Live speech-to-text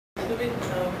little bit,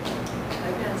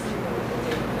 I can't see what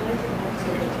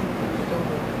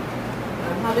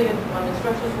I'm having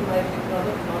instructions from my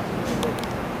brother not to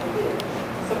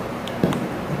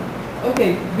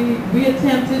okay, we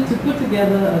attempted to put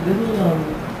together a little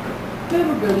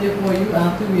memorabilia for you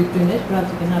after we finished.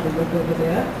 Perhaps you can have a look over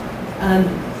there. And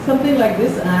something like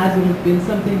this ad would have been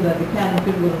something that the cat and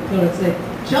fiddle would have put and say,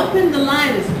 "Jump in the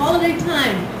line, it's holiday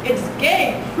time, it's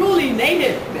gay, truly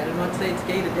native." Better not say it's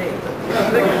gay today.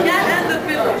 The Cat and the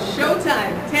Fiddle,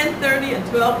 showtime, 10:30 and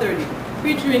 12:30,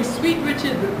 featuring Sweet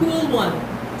Richard, the cool one.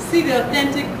 See the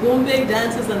authentic Bombay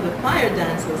dancers and the fire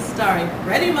dancers, starring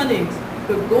Freddie Munnings,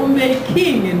 the Bombay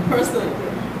king in person.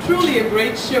 Truly a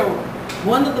great show.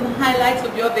 One of the highlights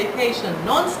of your vacation,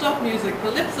 non-stop music,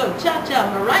 calypso, cha-cha,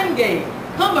 merengue.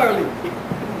 Come early.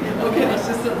 Okay, that's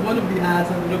just one of the ads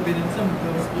that would have been in some of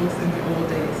those books in the old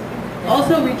days.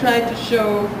 Also, we tried to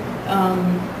show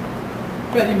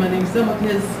Freddie Munnings some of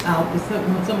his albums,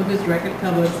 some of his record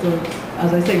covers. So,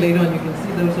 as I say later on, you can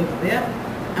see those over there.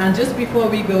 And just before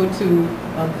we go to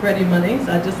Freddie Munnings,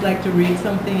 I'd just like to read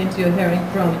something into your hearing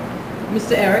from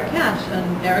Mr. Eric Cash. And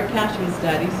Eric Cash was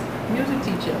Daddy's music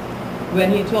teacher when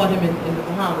he taught him in the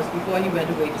Bahamas before he went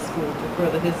away to school to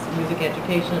further his music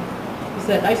education. He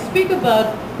said, "I speak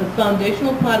about the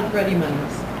foundational part of Freddie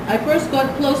Munnings. I first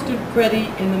got close to Freddie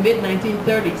in the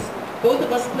mid-1930s. Both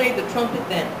of us played the trumpet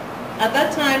then. At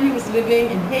that time, he was living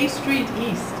in Hay Street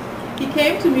East. He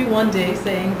came to me one day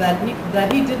saying that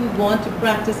he didn't want to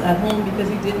practice at home because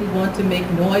he didn't want to make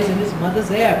noise in his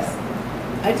mother's ears.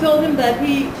 I told him that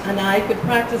he and I could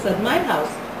practice at my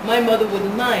house. My mother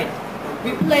wouldn't mind.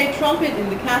 We played trumpet in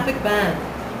the Catholic band.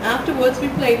 Afterwards, we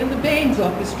played in the Baines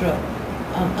Orchestra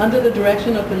under the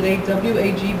direction of the late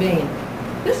W.A.G. Bain.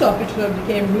 This orchestra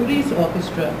became Rudy's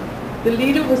Orchestra. The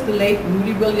leader was the late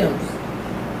Rudy Williams.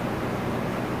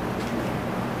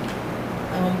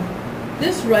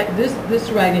 This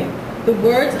writing, the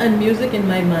words and music in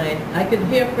my mind, I could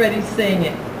hear Freddie saying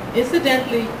it.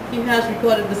 Incidentally, he has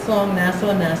recorded the song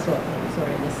Nassau, Nassau. I'm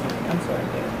sorry,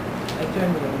 I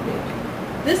turned the wrong page.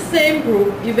 This same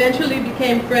group eventually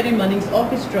became Freddie Munnings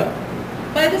Orchestra.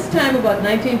 By this time, about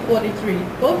 1943,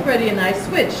 both Freddie and I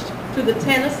switched to the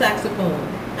tenor saxophone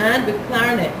and the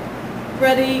clarinet.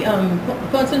 Freddie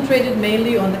concentrated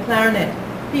mainly on the clarinet.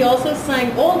 He also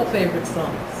sang all the favorite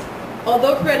songs.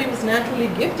 Although Freddie was naturally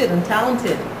gifted and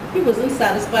talented, he wasn't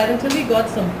satisfied until he got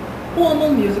some formal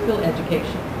musical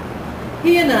education.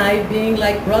 He and I, being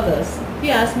like brothers, he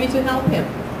asked me to help him.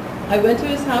 I went to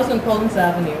his house on Collins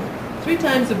Avenue 3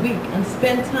 times a week and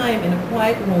spent time in a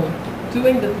quiet room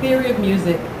doing the theory of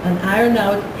music and iron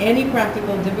out any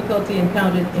practical difficulty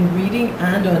encountered in reading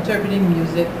and or interpreting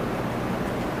music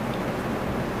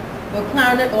for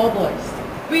clarinet or voice.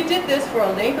 We did this for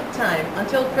a length of time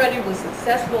until Freddie was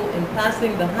successful in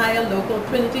passing the higher local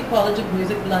Trinity College of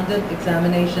Music London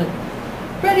examination.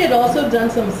 Freddie had also done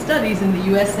some studies in the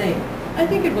USA. I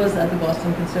think it was at the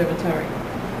Boston Conservatory.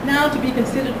 Now, to be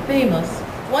considered famous,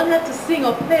 one had to sing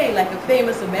or play like a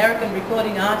famous American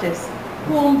recording artist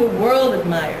whom the world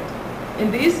admired.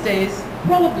 In these days,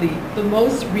 probably the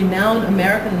most renowned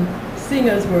American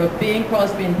singers were Bing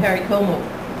Crosby and Perry Como.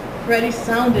 Freddie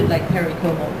sounded like Perry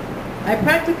Como. I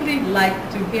practically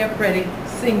liked to hear Freddie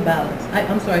sing ballads.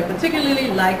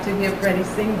 Particularly liked to hear Freddie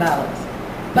sing ballads.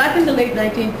 Back in the late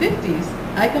 1950s,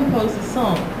 I composed a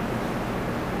song.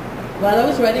 While I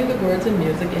was writing the words and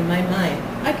music in my mind,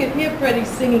 I could hear Freddie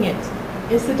singing it.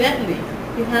 Incidentally,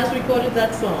 he has recorded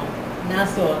that song,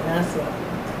 Nassau, Nassau.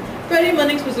 Freddie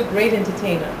Munnings was a great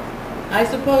entertainer. I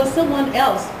suppose someone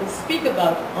else will speak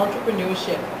about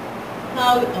entrepreneurship,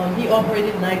 how he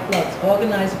operated nightclubs,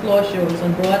 organized floor shows,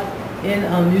 and brought in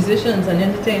musicians and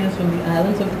entertainers from the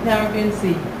islands of the Caribbean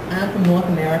Sea and from North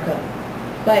America.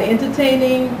 By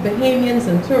entertaining Bahamians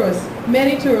and tourists,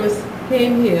 many tourists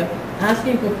came here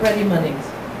asking for Freddie Munnings.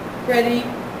 Freddie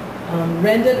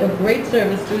rendered a great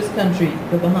service to his country,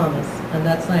 the Bahamas, and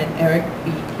that's signed Eric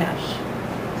B. Cash.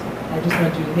 I just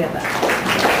want you to hear that.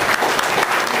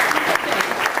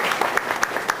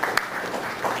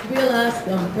 We'll ask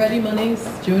Freddie Munnings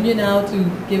Jr. now to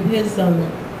give his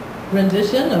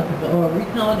rendition or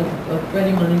recount of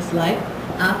Freddie Munnings' life,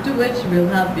 after which we'll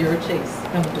have Vera Chase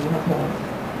come to her home.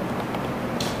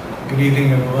 Good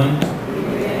evening, everyone.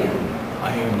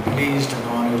 I am pleased and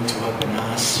honored to have been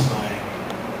asked by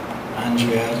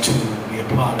Andrea to be a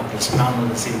part of this panel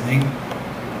this evening.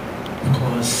 Of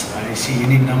course, I see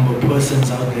any number of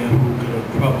persons out there who could have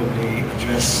probably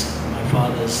addressed my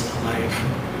father's life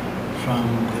from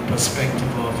the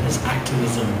perspective of his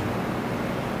activism.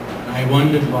 And I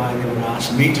wondered why they would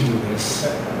ask me to do this.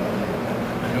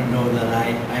 I don't know that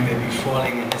I may be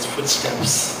falling in his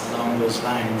footsteps along those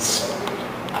lines.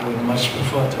 I would much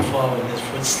prefer to follow in his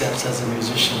footsteps as a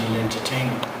musician and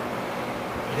entertainer.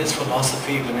 But his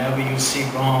philosophy, whenever you see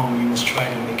wrong, you must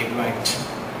try to make it right.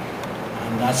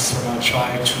 And that's what I'll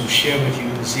try to share with you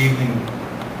this evening.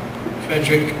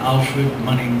 Frederick Alfred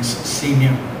Munnings,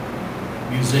 Sr.,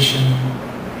 musician,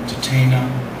 entertainer,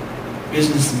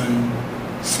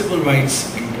 businessman, civil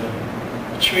rights leader,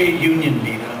 trade union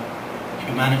leader,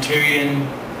 humanitarian,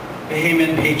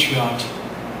 Bahamian patriot,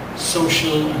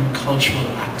 social and cultural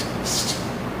activist.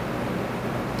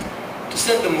 To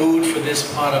set the mood for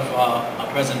this part of our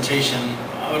presentation,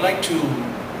 I would like to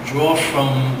draw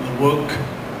from the work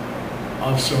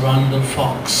of Sir Randall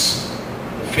Fox,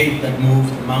 The Fate That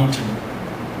Moved the Mountain.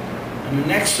 And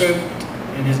an excerpt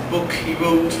in his book he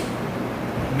wrote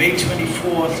on May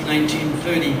 24th,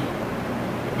 1930,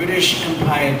 the British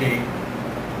Empire Day.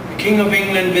 The King of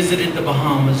England visited the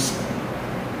Bahamas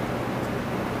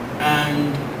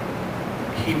and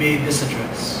he made this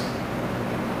address.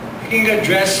 The King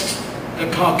addressed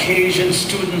the Caucasian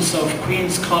students of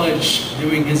Queen's College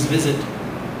during his visit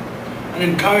and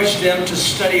encouraged them to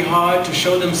study hard to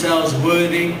show themselves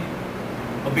worthy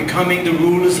of becoming the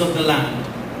rulers of the land.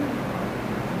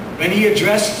 When he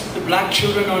addressed the black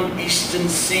children on Eastern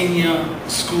Senior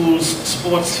School's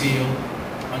sports field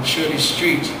on Shirley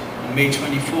Street on May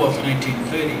 24th,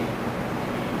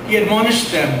 1930, he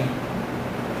admonished them,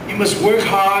 "You must work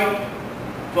hard,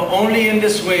 for only in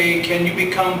this way can you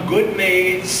become good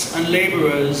maids and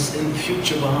laborers in the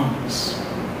future Bahamas."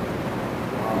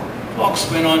 Fox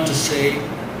went on to say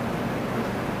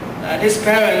that his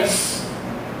parents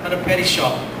had a petty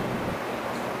shop,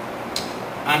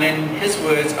 and in his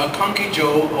words, a Conky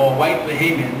Joe or white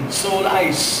Bahamian sold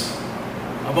ice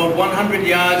about 100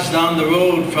 yards down the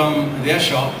road from their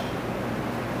shop.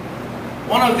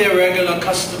 One of their regular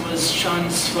customers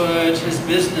transferred his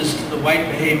business to the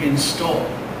white Bahamian store.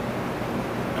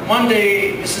 And one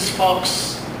day, Mrs.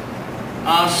 Fox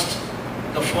asked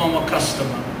the former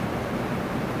customer,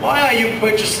 "Why are you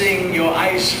purchasing your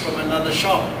ice from another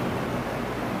shop?"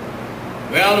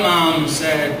 "Well, ma'am,"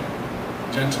 said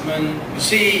the gentleman, "you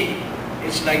see,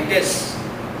 it's like this.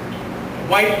 The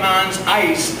white man's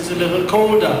ice is a little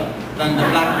colder than the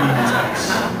black man's ice."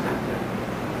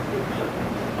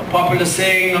 A popular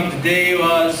saying of the day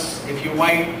was, if you're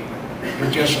white,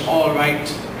 you're just all right.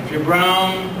 If you're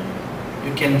brown,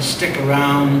 you can stick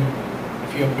around.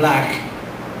 If you're black,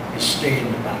 you stay in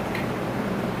the back.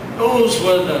 Those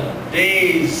were the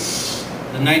days,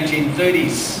 the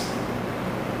 1930s.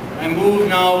 I move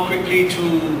now quickly to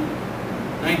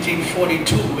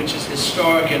 1942, which is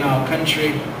historic in our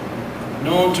country,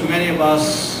 known to many of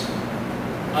us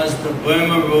as the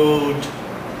Burma Road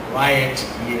riot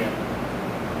year.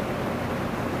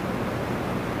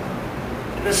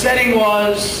 The setting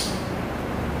was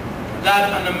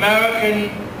that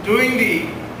during the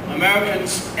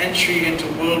Americans' entry into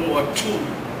World War II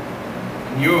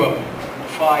in Europe,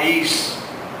 the Far East,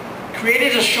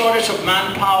 created a shortage of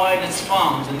manpower in its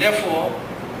farms, and therefore,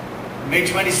 on May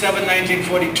 27,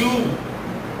 1942,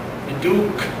 the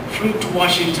Duke flew to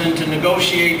Washington to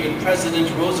negotiate with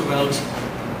President Roosevelt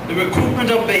the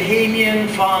recruitment of Bahamian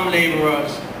farm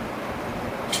laborers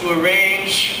to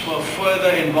arrange for further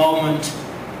involvement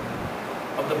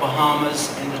of the Bahamas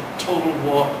in the total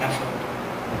war effort.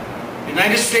 The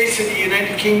United States and the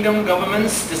United Kingdom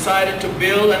governments decided to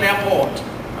build an airport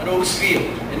at Oaks Field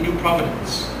in New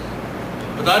Providence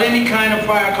without any kind of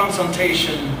prior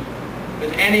consultation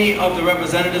with any of the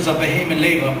representatives of Bahamian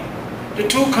labor. The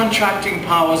two contracting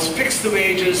powers fixed the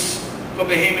wages for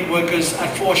Bahamian workers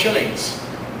at 4 shillings.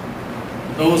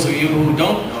 Those of you who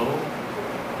don't know,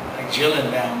 like Jill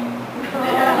and them,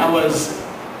 that was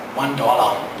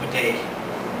 $1 per day.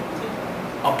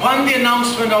 Upon the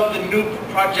announcement of the new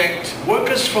project,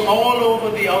 workers from all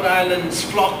over the outer islands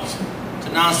flocked to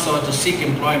Nassau to seek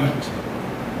employment.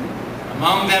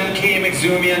 Among them came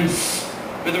exhumians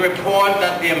with a report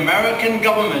that the American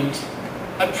government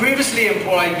had previously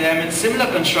employed them in similar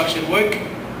construction work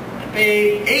and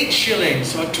paid 8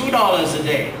 shillings or $2 a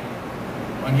day.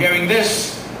 On hearing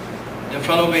this, their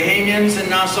fellow Bahamians in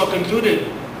Nassau concluded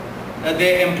that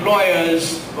their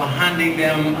employers were handing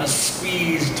them a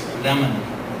squeezed lemon.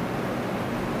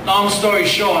 Long story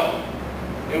short,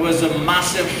 it was a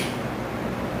massive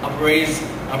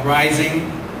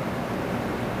uprising,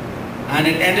 and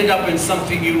it ended up in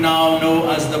something you now know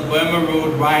as the Burma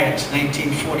Road Riot,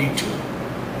 1942.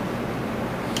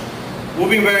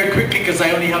 Moving very quickly because I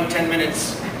only have 10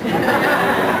 minutes. In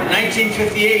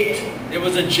 1958, there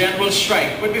was a general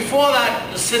strike, but before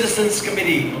that, the Citizens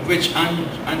Committee, of which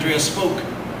Andrea spoke,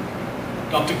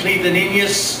 Dr. Cleveland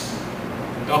Enius,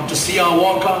 Dr. C.R.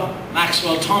 Walker,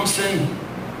 Maxwell Thompson,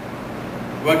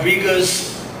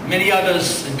 Rodriguez, many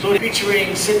others, including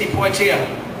featuring Sidney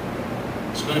Poitier.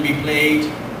 It's going to be played.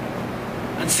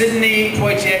 And Sidney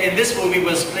Poitier in this movie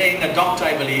was playing a doctor,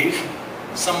 I believe,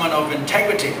 someone of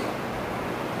integrity.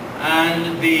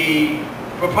 And the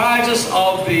proprietors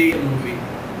of the movie.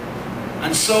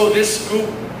 And so this group,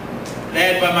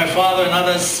 led by my father and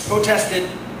others, protested,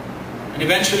 and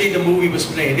eventually the movie was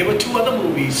played. There were 2 other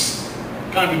movies,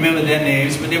 can't remember their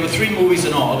names, but there were 3 movies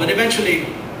in all, but eventually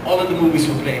all of the movies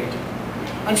were played.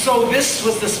 And so this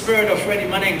was the spirit of Freddie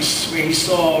Munnings, where he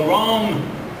saw wrong,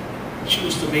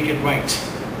 choose to make it right.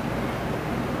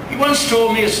 He once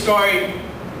told me a story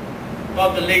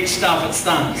about the late Stafford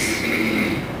Stans.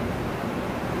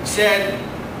 He said,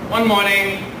 one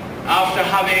morning, after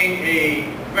having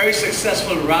a very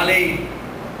successful rally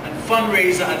and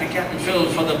fundraiser at the Captain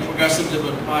Field for the Progressive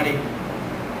Liberal Party,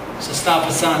 so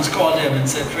Stafford Stans called him and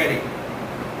said, Freddie,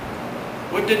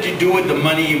 what did you do with the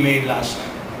money you made last night?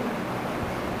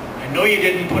 I know you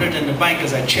didn't put it in the bank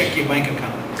because I checked your bank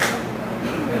account.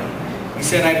 He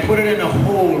said, I put it in a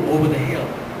hole over the hill.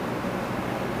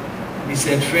 He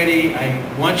said, Freddie,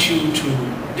 I want you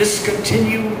to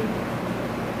discontinue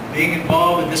being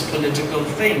involved with this political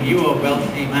thing. You are a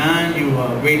wealthy man, you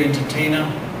are a great entertainer.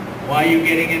 Why are you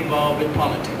getting involved with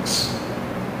politics?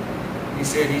 He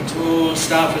said, he told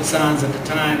Stafford Stans at the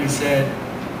time, he said,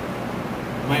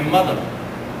 my mother,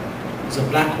 who's a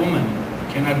black woman,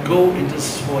 cannot go into the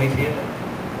Savoy Theater.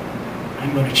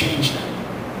 I'm going to change that.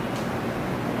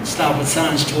 And Stafford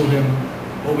Stans told him,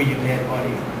 over your dead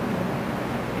body.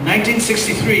 In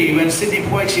 1963, when Sidney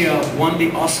Poitier won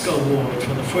the Oscar Award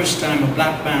for the first time, a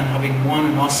black man having won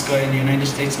an Oscar in the United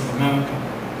States of America,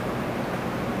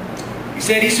 he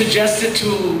said he suggested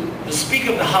to the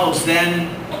Speaker of the House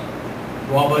then,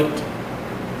 Robert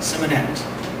Simonette,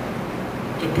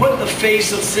 to put the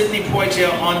face of Sidney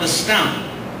Poitier on the stamp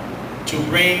to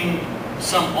bring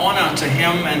some honor to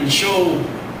him and show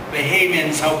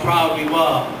Bahamians how proud we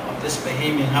were of this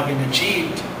Bahamian having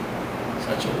achieved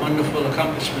such a wonderful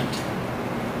accomplishment.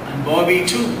 And Bobby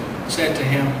too said to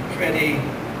him, Freddie,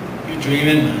 you're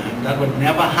dreaming, man. That would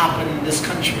never happen in this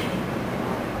country.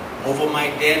 Over my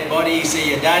dead body, he said,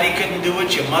 your daddy couldn't do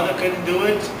it, your mother couldn't do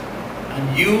it,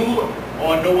 and you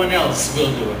or no one else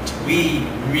will do it. We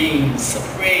reign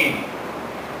supreme.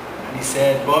 And he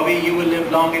said, Bobby, you will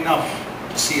live long enough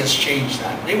to see us change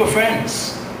that. They were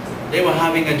friends. They were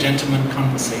having a gentleman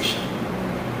conversation.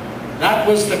 That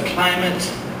was the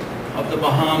climate of the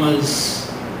Bahamas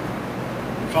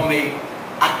from a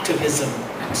activism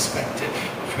perspective,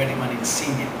 Freddie Munnings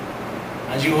Sr.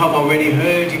 As you have already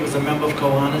heard, he was a member of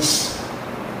Kiwanis,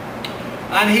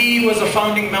 and he was a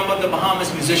founding member of the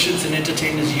Bahamas Musicians and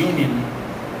Entertainers Union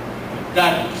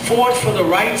that fought for the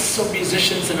rights of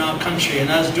musicians in our country. And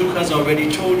as Duke has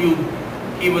already told you,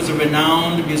 he was a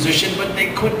renowned musician, but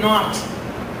they could not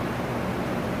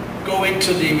go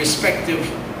into the respective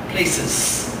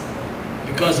places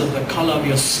because of the color of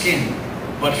your skin,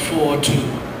 but for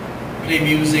to play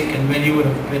music, and when you would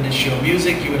have finished your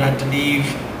music, you would have to leave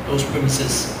those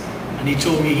premises. And he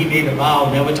told me he made a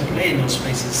vow never to play in those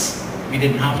places. We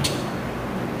didn't have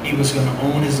to. He was going to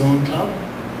own his own club,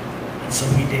 and so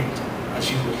he did, as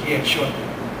you will hear shortly.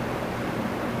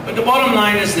 But the bottom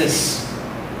line is this: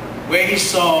 where he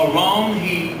saw wrong,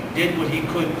 he did what he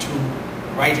could to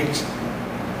right it.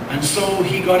 And so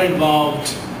he got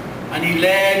involved, and he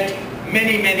led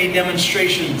many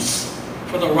demonstrations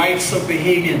for the rights of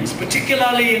Bahamians,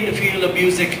 particularly in the field of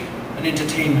music and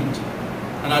entertainment.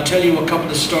 And I'll tell you a couple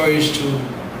of stories to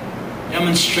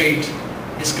demonstrate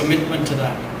his commitment to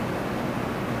that.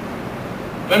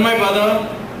 When my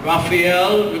brother,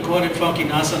 Raphael, recorded Funky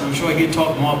Nassau, and I'm sure he'll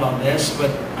talk more about this,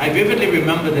 but I vividly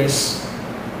remember this.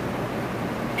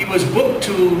 He was booked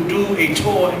to do a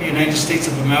tour in the United States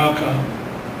of America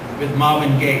with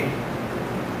Marvin Gaye.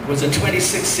 It was a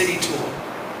 26-city tour.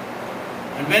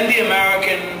 And when the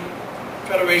American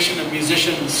Federation of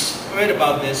Musicians heard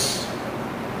about this,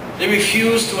 they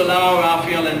refused to allow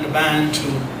Raphael and the band to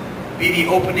be the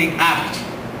opening act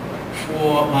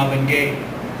for Marvin Gaye,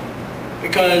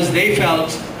 because they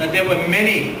felt that there were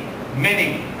many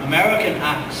American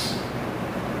acts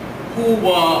who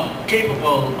were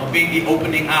capable of being the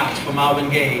opening act for Marvin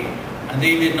Gaye, and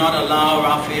they did not allow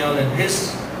Raphael and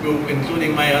his group,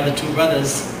 including my other two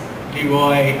brothers,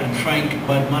 Leroy and Frank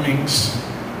Bud Munnings,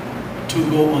 to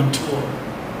go on tour.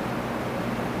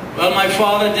 Well, my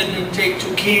father didn't take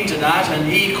too keen to that, and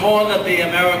he called up the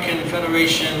American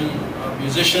Federation of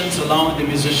Musicians along with the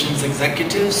musicians'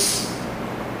 executives,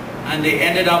 and they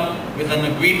ended up with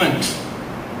an agreement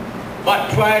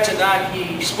But prior to that,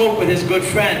 he spoke with his good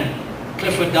friend,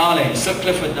 Clifford Darling. Sir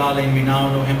Clifford Darling, we now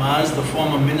know him as the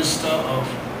former Minister of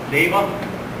Labour.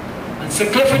 And Sir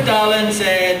Clifford Darling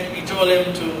said, he told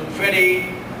him to,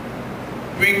 Freddie,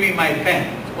 bring me my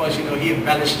pen. Of course, you know, he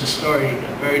embellished the story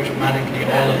very dramatically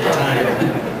all of the time.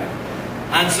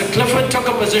 And Sir Clifford took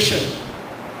a position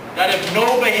that if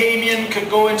no Bahamian could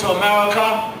go into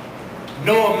America,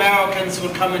 no Americans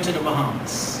would come into the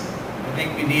Bahamas. I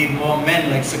think we need more men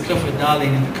like Sir Clifford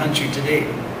Darling in the country today.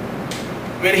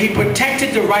 Where he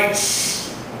protected the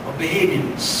rights of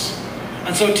Bahamians.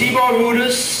 And so Tibor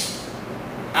Rudis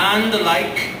and the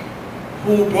like,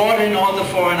 who brought in all the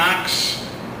foreign acts,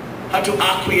 had to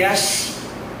acquiesce,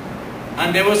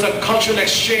 and there was a cultural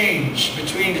exchange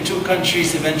between the two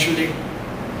countries eventually,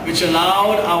 which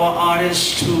allowed our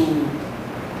artists to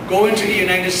go into the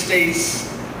United States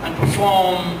and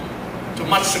perform to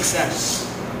much success.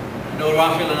 I know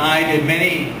Raphael and I did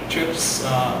many trips.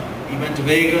 We went to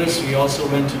Vegas, we also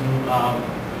went to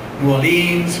New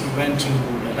Orleans, we went to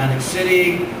Atlantic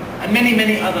City, and many,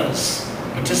 many others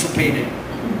participated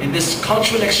in this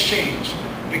cultural exchange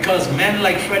because men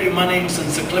like Freddie Munnings and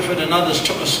Sir Clifford and others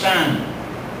took a stand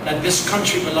that this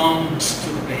country belongs to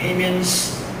the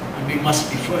Bahamians and we must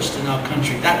be first in our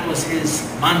country. That was his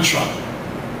mantra.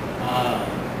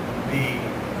 The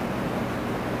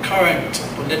current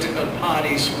political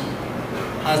parties who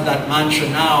has that mantra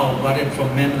now got it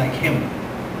from men like him,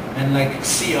 men like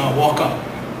C.R. Walker,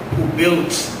 who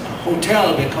built a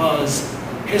hotel because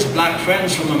his black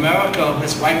friends from America,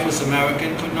 his wife was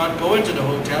American, could not go into the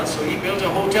hotel, so he built a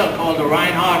hotel called the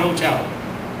Reinhardt Hotel,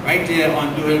 right there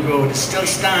on Blue Hill Road. It still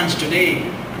stands today,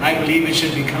 and I believe it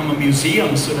should become a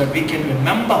museum so that we can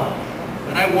remember.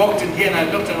 When I walked in here and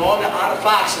I looked at all the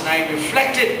artifacts and I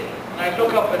reflected, and I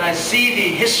look up and I see the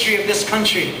history of this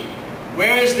country.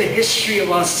 Where is the history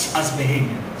of us as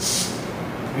Bahamians?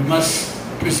 We must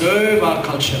preserve our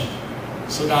culture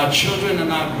so that our children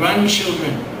and our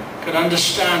grandchildren could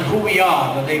understand who we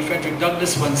are. The late Frederick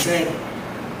Douglass once said,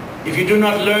 if you do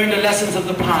not learn the lessons of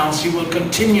the past, you will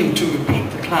continue to repeat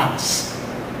the class.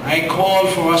 I call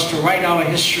for us to write our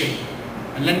history.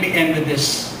 And let me end with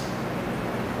this.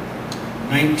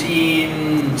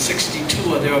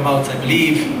 1962 or thereabouts, I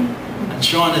believe, and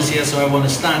Sean is here, so I want to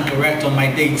stand correct on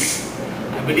my dates.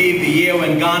 I believe the year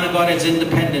when Ghana got its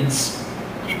independence,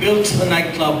 he built a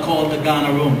nightclub called the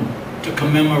Ghana Room to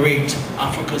commemorate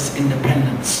Africa's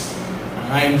independence.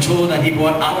 And I am told that he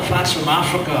brought artifacts from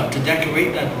Africa to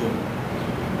decorate that room.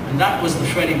 And that was the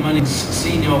Freddie Munnings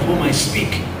Sr. of whom I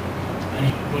speak. And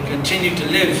he will continue to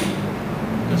live,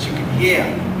 because you can hear,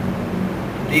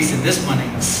 at least in this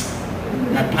Munnings,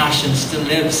 that passion still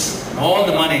lives. And all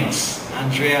the Munnings,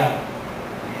 Andrea,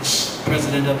 is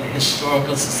president of the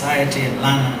Historical Society in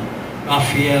Atlanta,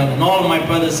 Raphael, and all of my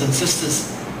brothers and sisters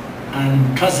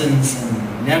and cousins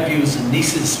and nephews and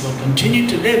nieces will continue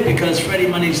to live because Freddie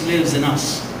Munnings lives in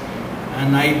us.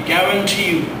 And I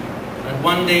guarantee you that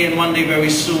one day and one day very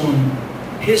soon,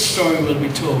 his story will be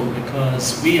told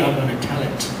because we are going to tell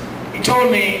it. He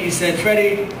told me, he said,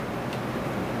 Freddie,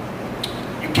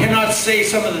 you cannot say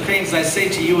some of the things I say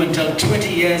to you until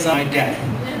 20 years after my death.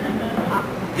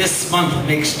 This month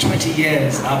makes 20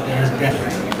 years after his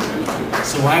death.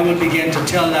 So I will begin to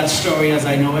tell that story as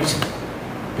I know it,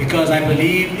 because I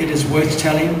believe it is worth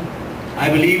telling. I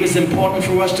believe it's important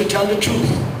for us to tell the truth.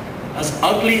 As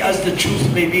ugly as the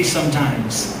truth may be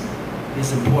sometimes, it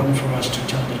is important for us to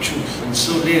tell the truth. And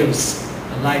so lives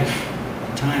the life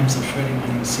and times of Freddie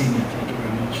Munnings Sr.